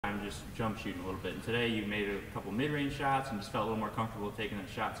I'm just jump shooting a little bit. And today you made a couple mid-range shots and just felt a little more comfortable taking that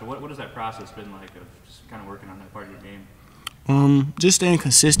shot. So what has that process been like of just kind of working on that part of your game? Just staying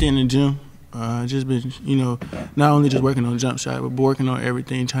consistent in the gym. Just been, not only just working on the jump shot, but working on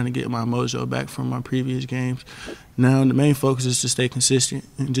everything, trying to get my mojo back from my previous games. Now the main focus is to stay consistent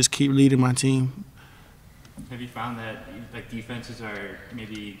and just keep leading my team. Have you found that like defenses are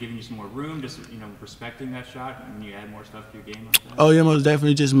maybe giving you some more room, just respecting that shot when you add more stuff to your game like that? Oh yeah, most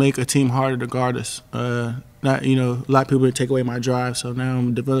definitely just make a team harder to guard us. A lot of people take away my drive, so now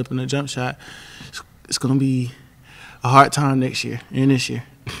I'm developing a jump shot. It's gonna be a hard time next year and this year.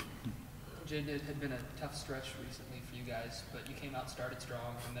 Jaden, it had been a tough stretch recently for you guys, but you came out, started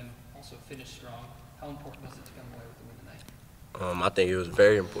strong, and then also finished strong. How important was it to come away with the win tonight? I think it was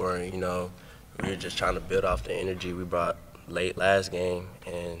very important. We were just trying to build off the energy we brought late last game,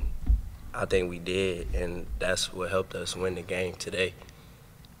 and I think we did, and that's what helped us win the game today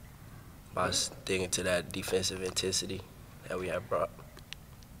by sticking to that defensive intensity that we have brought.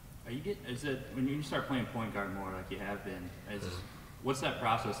 Is it when you start playing point guard more like you have been? What's that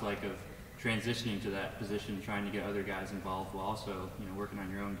process like of transitioning to that position, trying to get other guys involved while also working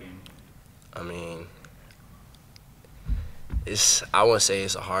on your own game? I mean, I wouldn't say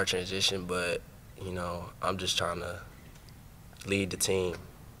it's a hard transition, but I'm just trying to lead the team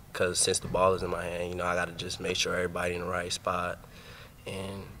because since the ball is in my hand, I got to just make sure everybody in the right spot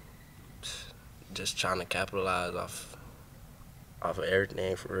and just trying to capitalize off of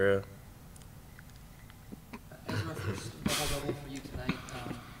everything for real. Ezra, first double-double for you tonight.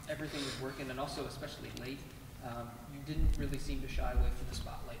 Everything was working, and also especially late. You didn't really seem to shy away from the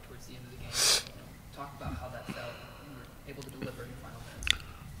spotlight towards the end of the game. Talk about how that felt when you were able to deliver in the final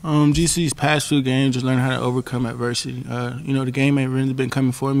minutes. GC's past few games, just learning how to overcome adversity. The game ain't really been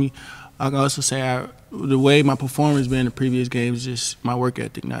coming for me. I can also say the way my performance been in the previous games, just my work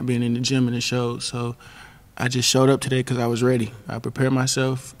ethic, not being in the gym, and it showed. So I just showed up today because I was ready. I prepared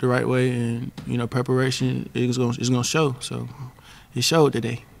myself the right way, and preparation is gonna show. So it showed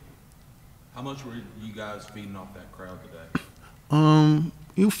today. How much were you guys feeding off that crowd today?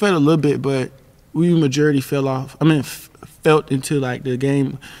 You fed a little bit, but we majority felt into like the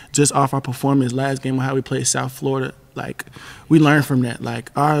game just off our performance last game, how we played South Florida. Like we learned from that.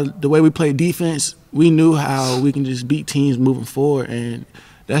 Like the way we played defense, we knew how we can just beat teams moving forward, and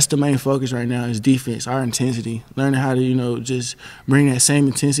that's the main focus right now is defense, our intensity. Learning how to just bring that same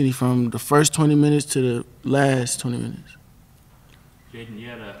intensity from the first 20 minutes to the last 20 minutes. Jaden, you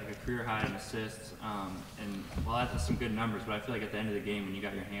had a career high in assists, that's some good numbers, but I feel like at the end of the game when you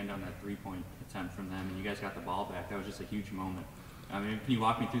got your hand on that three-point attempt from them and you guys got the ball back, that was just a huge moment. Can you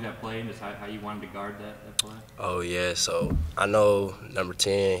walk me through that play and just how you wanted to guard that play? Oh yeah, so I know number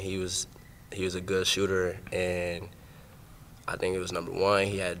 10, he was a good shooter, and I think it was number 1,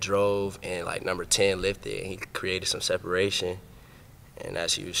 he had drove, and like number 10 lifted, and he created some separation, and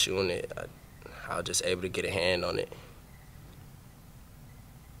as he was shooting it, I was just able to get a hand on it.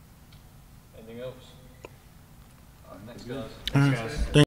 Anything else? Next guys. Thanks.